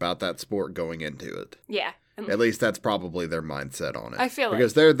knowledge about that sport going into it. Yeah, At least that's probably their mindset on it. I feel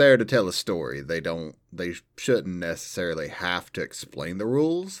because they're there to tell a story. They shouldn't necessarily have to explain the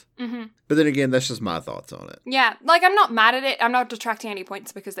rules. Mm-hmm. But then again, that's just my thoughts on it. Yeah, like, I'm not mad at it. I'm not detracting any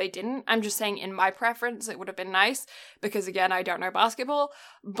points because they didn't. I'm just saying in my preference, it would have been nice because, again, I don't know basketball.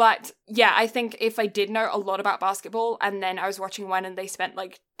 But, yeah, I think if I did know a lot about basketball and then I was watching one and they spent,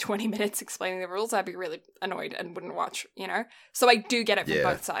 like, 20 minutes explaining the rules, I'd be really annoyed and wouldn't watch, you know? So I do get it from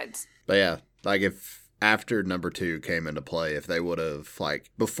both sides. But, yeah, like, if after number 2 came into play, if they would have, like,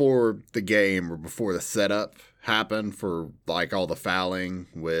 before the game or before the setup happened for, like, all the fouling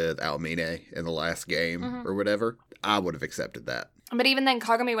with Almine in the last game or whatever, I would have accepted that. But even then,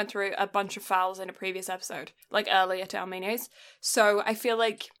 Kagami went through a bunch of fouls in a previous episode, like earlier to Almine's. So I feel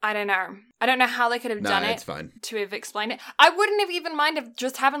like, I don't know. I don't know how they could have done it it's fine. to have explained it. I wouldn't have even mind if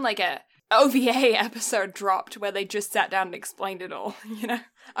just having, like, a OVA episode dropped where they just sat down and explained it all, you know?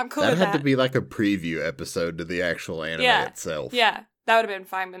 I'm cool with that. That had to be like a preview episode to the actual anime itself. Yeah, that would have been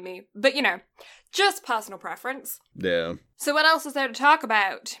fine with me. But, you know, just personal preference. Yeah. So what else is there to talk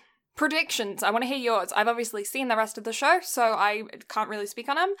about? Predictions. I want to hear yours. I've obviously seen the rest of the show, so I can't really speak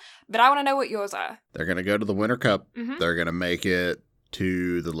on them, but I want to know what yours are. They're going to go to the Winter Cup. They're going to make it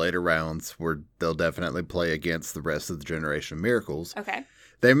to the later rounds where they'll definitely play against the rest of the Generation of Miracles. Okay.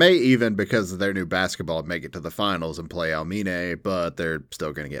 They may even, because of their new basketball, make it to the finals and play Almine, but they're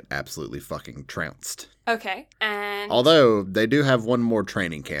still going to get absolutely fucking trounced. Okay, and... Although, they do have one more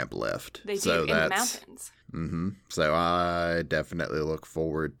training camp left. They do, in the mountains. So I definitely look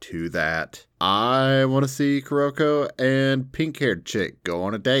forward to that. I want to see Kuroko and pink-haired chick go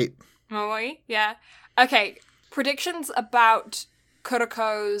on a date. Oh, yeah. Okay, predictions about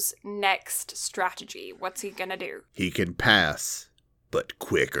Kuroko's next strategy. What's he gonna do? He can pass, but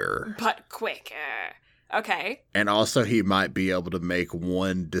quicker. Okay. And also he might be able to make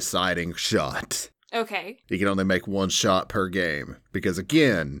one deciding shot. Okay. He can only make one shot per game. Because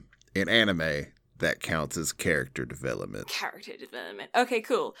again, in anime, that counts as character development. Okay,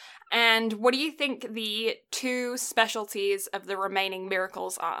 cool. And what do you think the 2 specialties of the remaining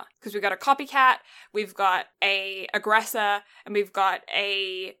miracles are? Because we've got a copycat, we've got a aggressor, and we've got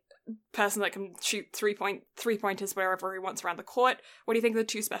a person that can shoot three-pointers wherever he wants around the court. What do you think the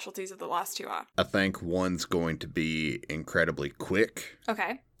 2 specialties of the last 2 are? I think one's going to be incredibly quick.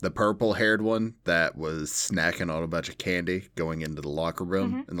 Okay. The purple-haired one that was snacking on a bunch of candy going into the locker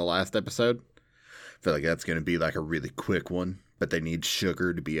room in the last episode. I feel like that's going to be like a really quick one, but they need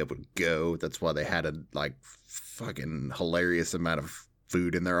sugar to be able to go. That's why they had a like fucking hilarious amount of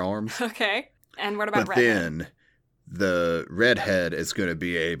food in their arms. Okay. And what about But redhead? then the redhead is going to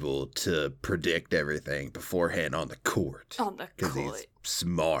be able to predict everything beforehand on the court. Because he's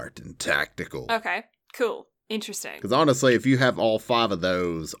smart and tactical. Okay. Cool. Interesting. Because honestly, if you have all 5 of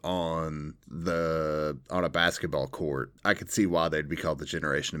those on a basketball court, I could see why they'd be called the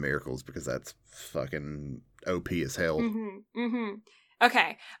Generation of Miracles, because that's fucking OP as hell.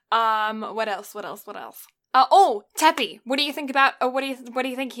 Okay. What else? Teppy. What do you think about? What do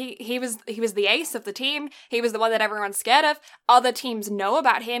you think? He was the ace of the team. He was the one that everyone's scared of. Other teams know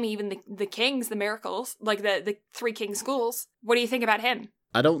about him. Even the Kings, the Miracles, like the 3 King schools. What do you think about him?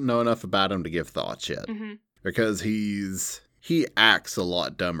 I don't know enough about him to give thoughts yet. Because he acts a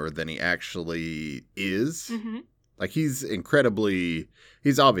lot dumber than he actually is. Like, he's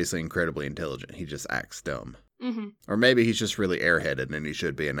obviously incredibly intelligent. He just acts dumb. Or maybe he's just really airheaded and he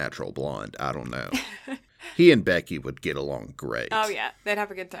should be a natural blonde. I don't know. He and Becky would get along great. Oh, yeah. They'd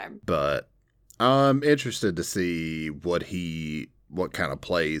have a good time. But I'm interested to see what kind of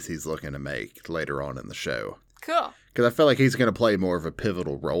plays he's looking to make later on in the show. Cool. Because I feel like he's going to play more of a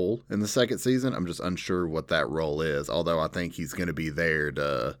pivotal role in the second season. I'm just unsure what that role is, although I think he's going to be there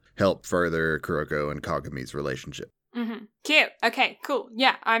to help further Kuroko and Kagami's relationship. Cute. Okay, cool.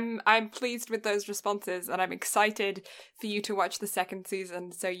 Yeah, I'm pleased with those responses, and I'm excited for you to watch the second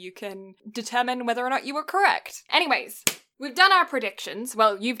season so you can determine whether or not you were correct. Anyways, we've done our predictions.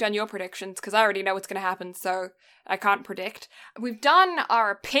 Well, you've done your predictions, because I already know what's going to happen, so I can't predict. We've done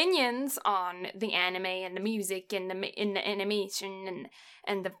our opinions on the anime and the music and the animation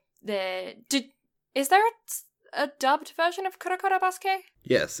and is there a dubbed version of Kuroko Basket?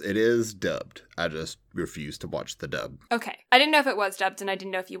 Yes, it is dubbed. I just refuse to watch the dub. Okay. I didn't know if it was dubbed, and I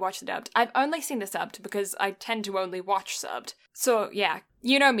didn't know if you watched the dubbed. I've only seen the subbed because I tend to only watch subbed. So, yeah.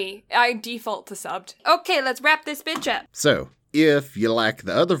 You know me. I default to subbed. Okay, let's wrap this bitch up. So, if you like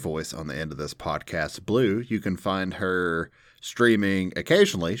the other voice on the end of this podcast, Blue, you can find her streaming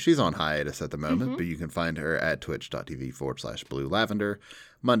occasionally. She's on hiatus at the moment, but you can find her at twitch.tv/Blue Lavender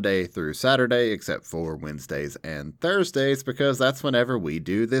Monday through Saturday, except for Wednesdays and Thursdays, because that's whenever we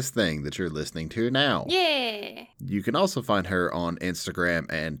do this thing that you're listening to now. Yeah. You can also find her on Instagram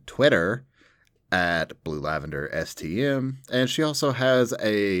and Twitter at Blue Lavender STM, and she also has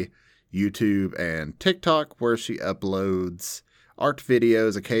a YouTube and TikTok where she uploads art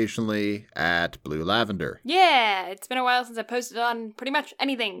videos occasionally at Blue Lavender. Yeah, it's been a while since I posted on pretty much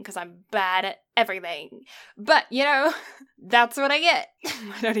anything because I'm bad at everything. But, that's what I get.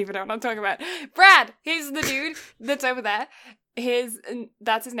 I don't even know what I'm talking about. Brad, he's the dude that's over there.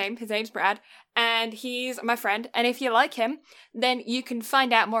 That's his name. His name's Brad. And he's my friend. And if you like him, then you can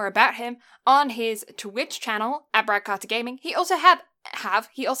find out more about him on his Twitch channel at Brad Carter Gaming. He also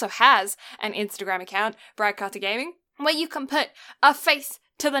has an Instagram account, Brad Carter Gaming, where you can put a face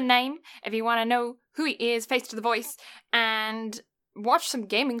to the name if you want to know who he is, face to the voice, and watch some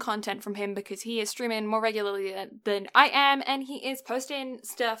gaming content from him because he is streaming more regularly than I am, and he is posting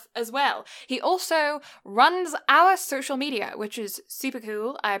stuff as well. He also runs our social media, which is super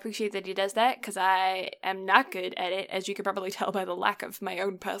cool. I appreciate that he does that because I am not good at it, as you can probably tell by the lack of my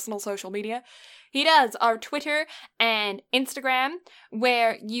own personal social media. He does our Twitter and Instagram,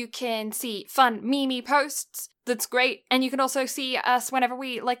 where you can see fun meme posts. That's great. And you can also see us whenever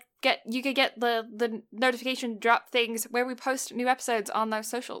we get the notification drop things where we post new episodes on those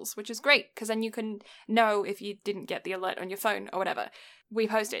socials, which is great because then you can know if you didn't get the alert on your phone or whatever. We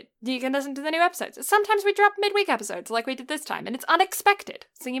posted. You can listen to the new episodes. Sometimes we drop midweek episodes like we did this time, and it's unexpected.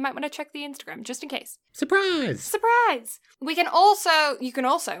 So you might want to check the Instagram just in case. Surprise! Surprise! You can also,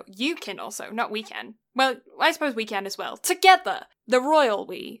 not we can. Well, I suppose we can as well. Together. The royal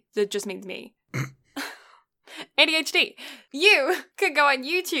we. That just means me. ADHD. You could go on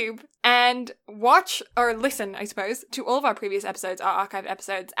YouTube and watch or listen, I suppose, to all of our previous episodes, our archived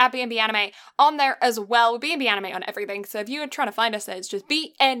episodes at BNB Anime on there as well. BNB Anime on everything. So if you're trying to find us, it's just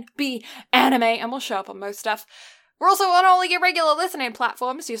BNB Anime and we'll show up on most stuff. We're also on all your regular listening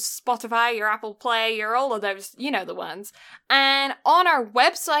platforms, your Spotify, your Apple Play, your all of those, the ones. And on our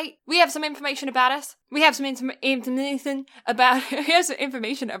website, we have some information about us. We have some information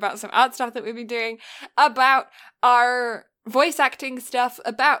about some art stuff that we've been doing, about our voice acting stuff,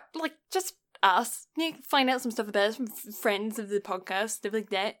 about, just us. You can find out some stuff about us from friends of the podcast, stuff like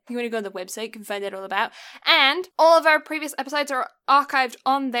that. If you want to go on the website, you can find that all about. And all of our previous episodes are archived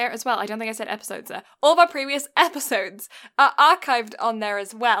on there as well. I don't think I said episodes there. All of our previous episodes are archived on there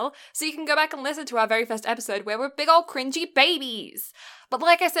as well, so you can go back and listen to our very first episode where we're big old cringy babies. But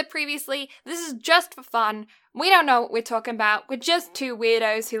like I said previously, this is just for fun. We don't know what we're talking about. We're just two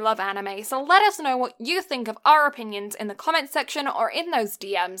weirdos who love anime. So let us know what you think of our opinions in the comments section or in those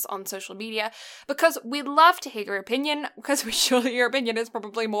DMs on social media, because we'd love to hear your opinion, because we're sure that your opinion is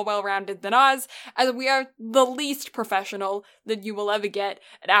probably more well-rounded than ours, as we are the least professional that you will ever get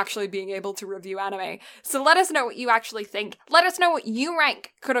at actually being able to review anime. So let us know what you actually think. Let us know what you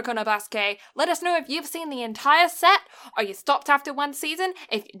rank Kuroko no Basuke. Let us know if you've seen the entire set, or you stopped after one season,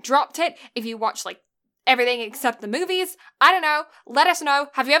 if you dropped it, if you watched, everything except the movies. I don't know. Let us know.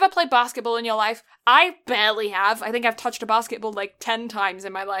 Have you ever played basketball in your life? I barely have. I think I've touched a basketball 10 times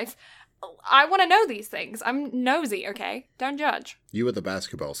in my life. I want to know these things. I'm nosy, okay? Don't judge. You with the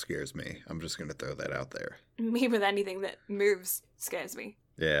basketball scares me. I'm just going to throw that out there. Me with anything that moves scares me.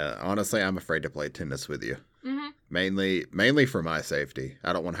 Yeah, honestly, I'm afraid to play tennis with you. Mm-hmm. Mainly for my safety.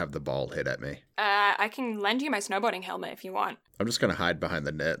 I don't want to have the ball hit at me. I can lend you my snowboarding helmet if you want. I'm just going to hide behind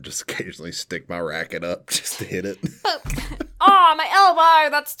the net, just occasionally stick my racket up just to hit it. Oh, my elbow!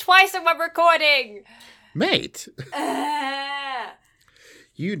 That's twice in one recording! Mate!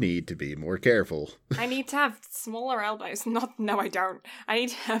 You need to be more careful. I need to have smaller elbows. No, I don't. I need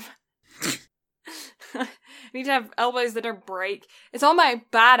to have... I need to have elbows that don't break. It's on my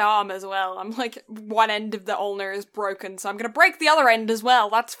bad arm as well. I'm one end of the ulnar is broken, so I'm gonna break the other end as well.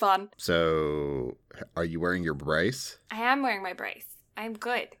 That's fun. So, are you wearing your brace? I am wearing my brace. I'm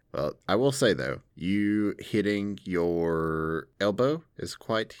good. Well, I will say though, you hitting your elbow is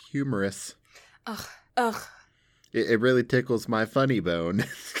quite humorous. Ugh. It really tickles my funny bone.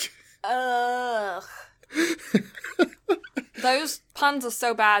 Ugh. Those puns are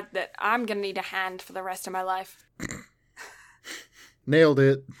so bad that I'm gonna need a hand for the rest of my life. Nailed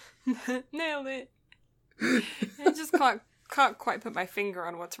it. Nailed it. I just can't quite put my finger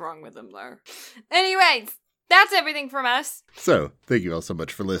on what's wrong with them, though. Anyways, that's everything from us. So, thank you all so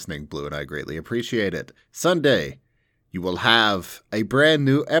much for listening. Blue and I greatly appreciate it. Sunday, you will have a brand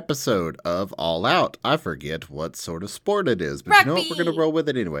new episode of All Out. I forget what sort of sport it is, but Rugby. You know what? We're going to roll with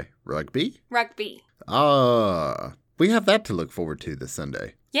it anyway. Rugby? Rugby. Ah. we have that to look forward to this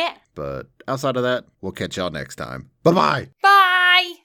Sunday. Yeah. But outside of that, we'll catch y'all next time. Bye-bye. Bye.